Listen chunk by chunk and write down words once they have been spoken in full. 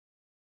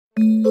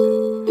In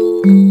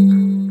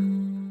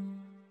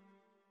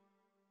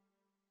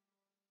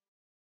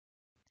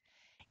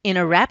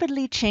a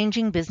rapidly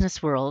changing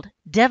business world,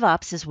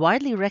 DevOps is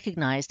widely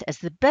recognized as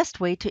the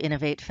best way to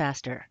innovate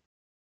faster.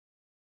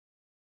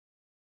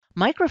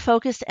 Micro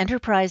Focus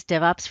Enterprise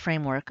DevOps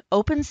Framework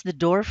opens the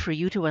door for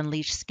you to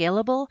unleash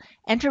scalable,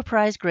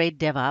 enterprise-grade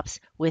DevOps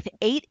with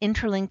 8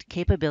 interlinked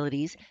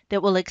capabilities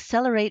that will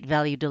accelerate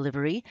value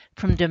delivery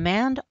from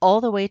demand all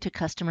the way to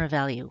customer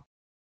value.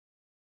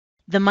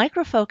 The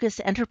Micro Focus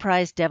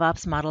Enterprise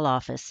DevOps Model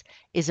Office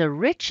is a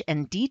rich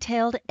and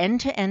detailed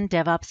end-to-end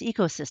DevOps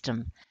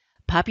ecosystem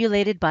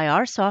populated by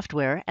our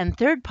software and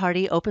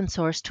third-party open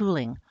source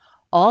tooling,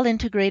 all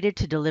integrated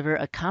to deliver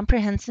a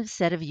comprehensive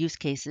set of use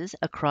cases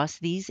across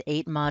these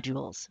 8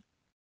 modules.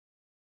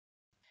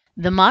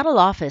 The Model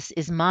Office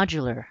is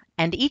modular,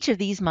 and each of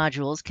these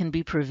modules can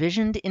be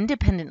provisioned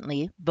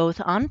independently both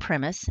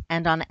on-premise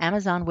and on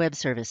Amazon Web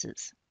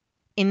Services.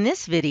 In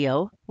this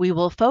video, we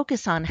will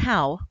focus on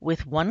how,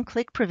 with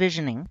one-click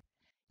provisioning,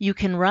 you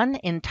can run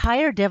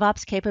entire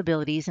DevOps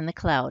capabilities in the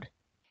cloud.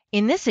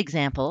 In this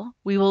example,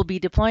 we will be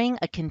deploying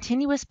a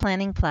continuous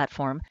planning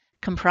platform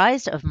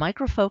comprised of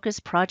Micro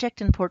Focus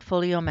Project and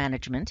Portfolio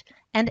Management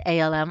and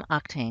ALM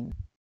Octane.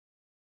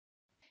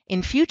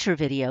 In future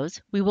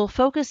videos, we will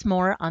focus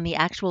more on the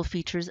actual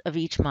features of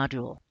each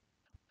module.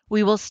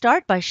 We will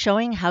start by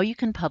showing how you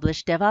can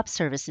publish DevOps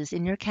services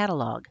in your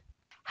catalog,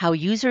 how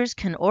users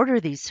can order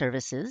these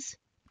services,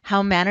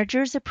 how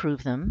managers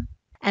approve them,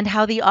 and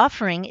how the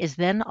offering is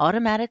then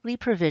automatically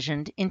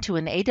provisioned into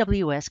an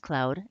AWS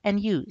cloud and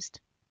used.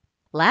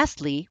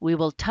 Lastly, we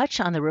will touch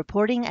on the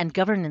reporting and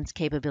governance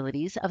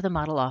capabilities of the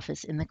Model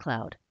Office in the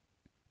cloud.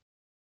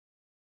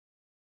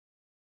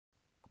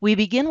 We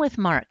begin with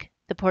Mark,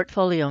 the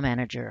Portfolio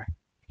Manager.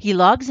 He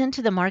logs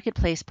into the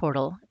Marketplace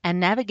portal and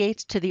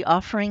navigates to the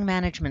Offering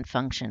Management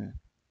function.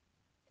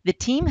 The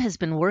team has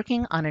been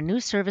working on a new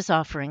service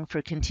offering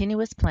for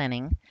continuous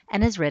planning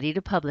and is ready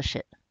to publish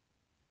it.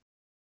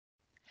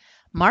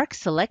 Mark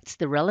selects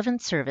the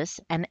relevant service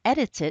and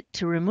edits it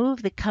to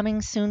remove the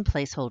Coming Soon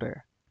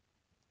placeholder.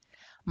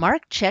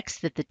 Mark checks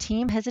that the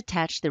team has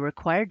attached the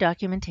required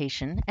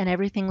documentation and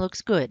everything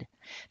looks good,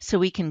 so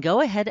we can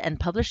go ahead and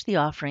publish the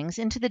offerings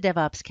into the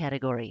DevOps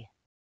category.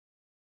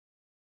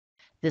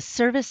 The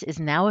service is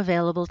now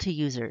available to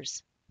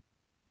users.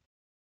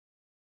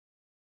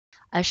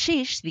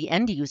 Ashish, the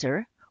end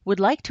user,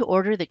 would like to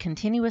order the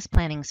continuous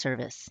planning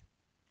service.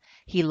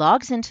 He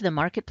logs into the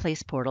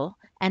Marketplace portal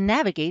and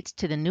navigates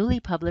to the newly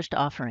published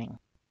offering.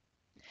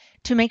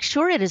 To make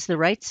sure it is the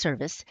right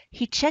service,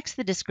 he checks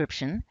the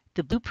description,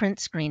 the blueprint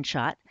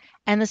screenshot,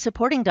 and the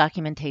supporting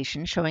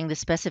documentation showing the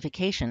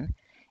specification,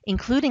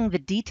 including the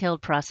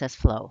detailed process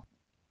flow.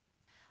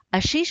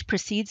 Ashish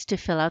proceeds to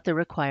fill out the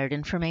required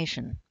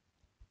information.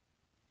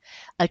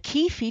 A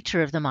key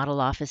feature of the Model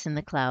Office in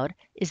the cloud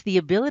is the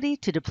ability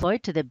to deploy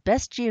to the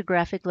best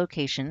geographic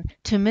location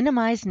to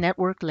minimize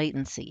network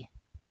latency.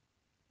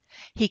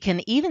 He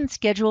can even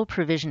schedule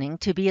provisioning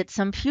to be at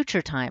some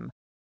future time.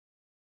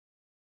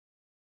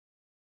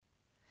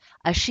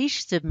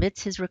 Ashish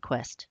submits his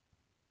request.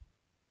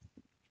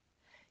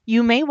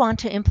 You may want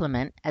to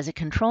implement, as a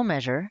control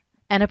measure,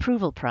 an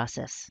approval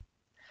process.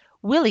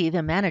 Willie,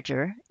 the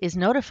manager, is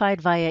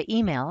notified via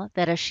email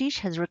that Ashish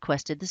has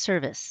requested the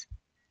service.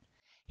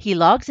 He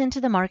logs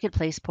into the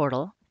Marketplace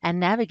portal and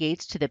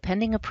navigates to the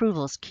Pending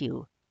Approvals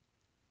queue.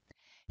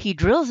 He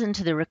drills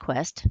into the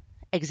request,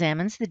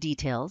 examines the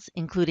details,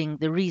 including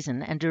the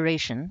reason and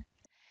duration,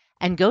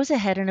 and goes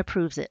ahead and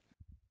approves it.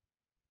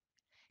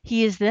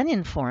 He is then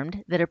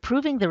informed that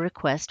approving the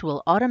request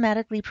will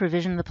automatically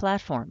provision the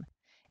platform,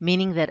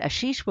 meaning that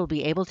Ashish will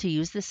be able to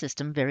use the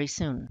system very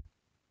soon.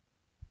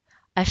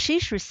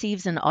 Ashish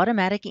receives an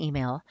automatic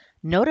email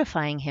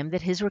notifying him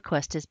that his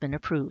request has been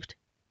approved.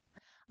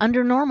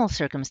 Under normal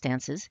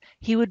circumstances,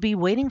 he would be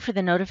waiting for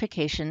the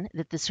notification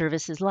that the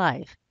service is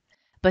live.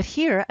 But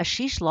here,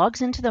 Ashish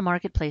logs into the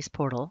Marketplace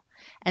portal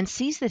and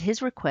sees that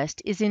his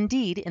request is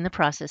indeed in the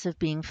process of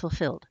being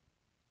fulfilled.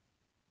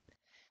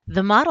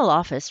 The Model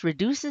Office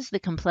reduces the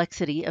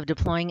complexity of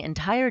deploying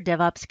entire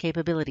DevOps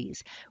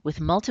capabilities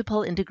with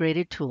multiple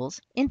integrated tools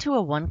into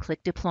a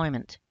one-click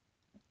deployment.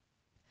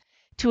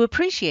 To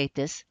appreciate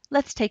this,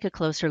 let's take a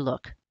closer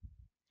look.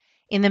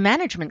 In the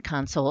Management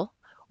Console,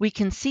 we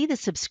can see the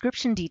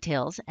subscription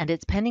details and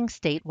its pending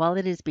state while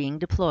it is being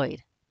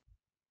deployed.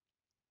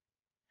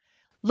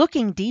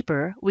 Looking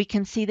deeper, we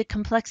can see the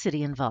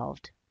complexity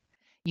involved.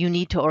 You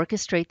need to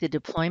orchestrate the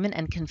deployment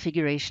and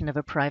configuration of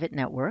a private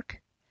network,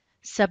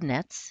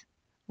 subnets,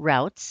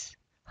 routes,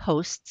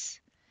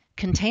 hosts,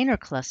 container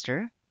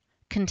cluster,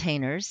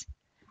 containers,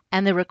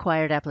 and the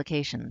required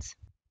applications.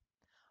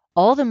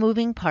 All the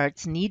moving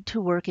parts need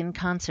to work in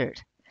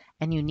concert,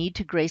 and you need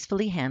to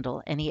gracefully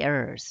handle any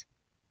errors.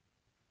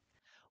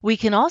 We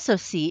can also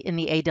see in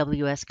the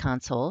AWS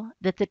console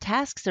that the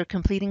tasks are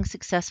completing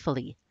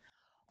successfully.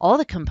 All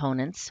the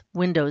components,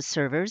 Windows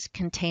servers,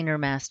 container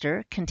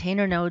master,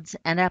 container nodes,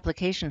 and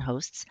application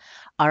hosts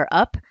are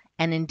up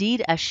And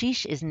indeed,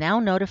 Ashish is now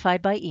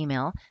notified by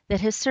email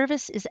that his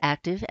service is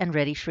active and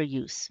ready for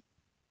use.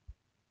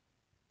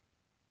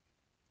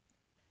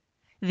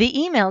 The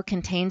email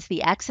contains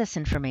the access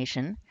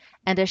information,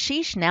 and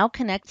Ashish now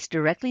connects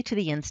directly to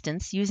the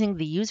instance using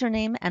the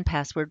username and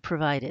password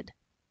provided.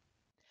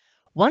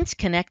 Once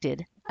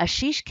connected,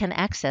 Ashish can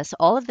access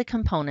all of the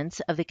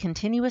components of the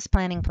continuous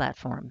planning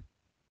platform.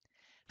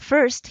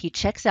 First, he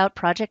checks out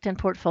project and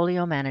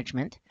portfolio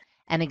management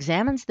and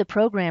examines the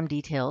program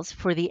details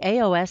for the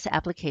AWS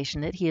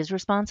application that he is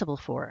responsible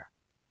for.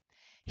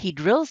 He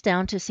drills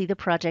down to see the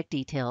project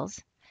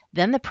details,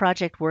 then the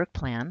project work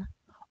plan,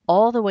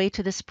 all the way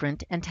to the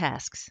sprint and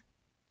tasks.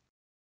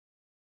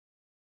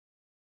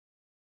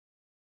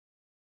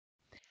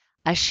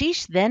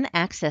 Ashish then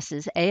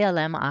accesses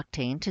ALM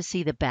Octane to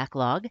see the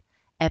backlog,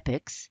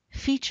 epics,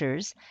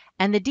 features,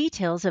 and the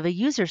details of a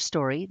user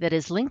story that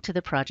is linked to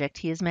the project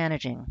he is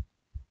managing.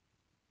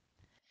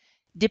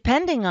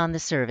 Depending on the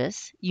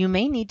service, you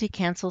may need to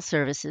cancel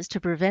services to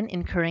prevent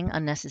incurring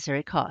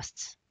unnecessary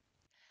costs.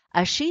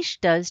 Ashish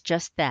does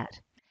just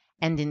that,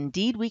 and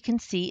indeed we can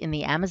see in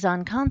the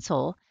Amazon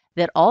console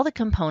that all the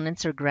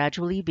components are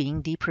gradually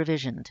being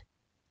deprovisioned.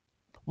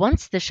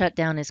 Once the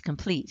shutdown is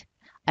complete,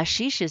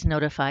 Ashish is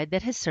notified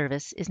that his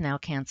service is now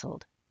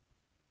canceled.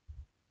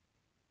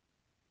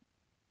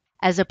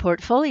 As a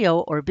portfolio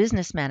or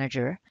business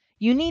manager,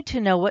 you need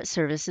to know what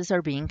services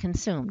are being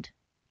consumed.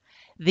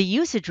 The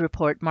usage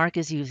report Mark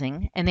is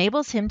using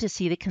enables him to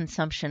see the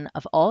consumption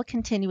of all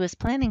continuous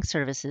planning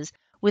services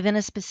within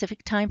a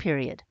specific time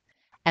period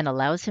and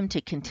allows him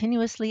to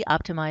continuously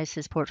optimize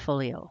his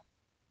portfolio.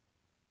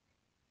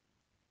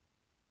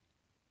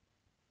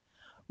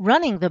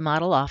 Running the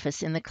Model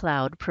Office in the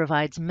cloud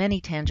provides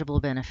many tangible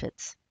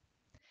benefits.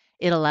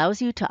 It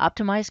allows you to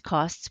optimize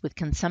costs with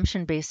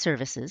consumption-based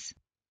services,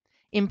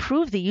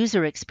 improve the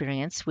user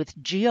experience with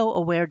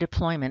geo-aware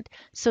deployment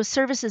so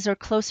services are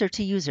closer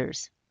to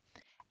users,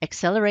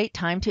 accelerate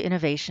time to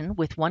innovation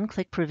with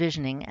one-click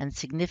provisioning and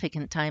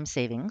significant time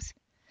savings,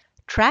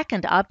 track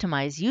and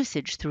optimize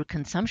usage through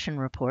consumption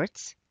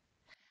reports,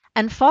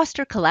 and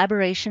foster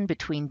collaboration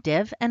between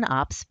dev and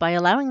ops by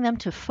allowing them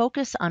to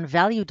focus on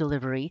value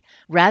delivery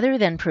rather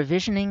than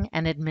provisioning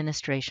and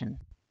administration.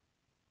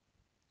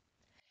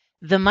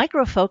 The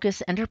Micro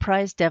Focus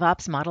Enterprise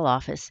DevOps Model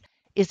Office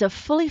is a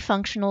fully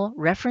functional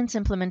reference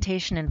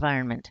implementation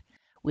environment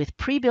with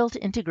pre-built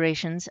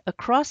integrations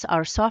across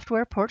our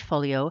software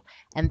portfolio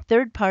and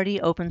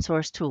third-party open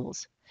source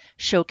tools,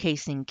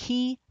 showcasing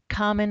key,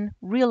 common,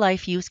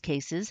 real-life use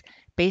cases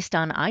based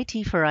on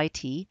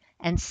IT4IT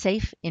and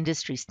safe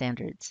industry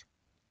standards.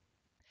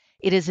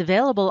 It is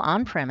available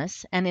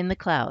on-premise and in the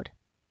cloud.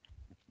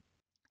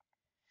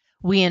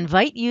 We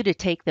invite you to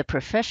take the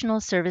Professional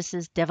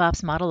Services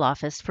DevOps Model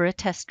Office for a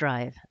test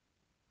drive.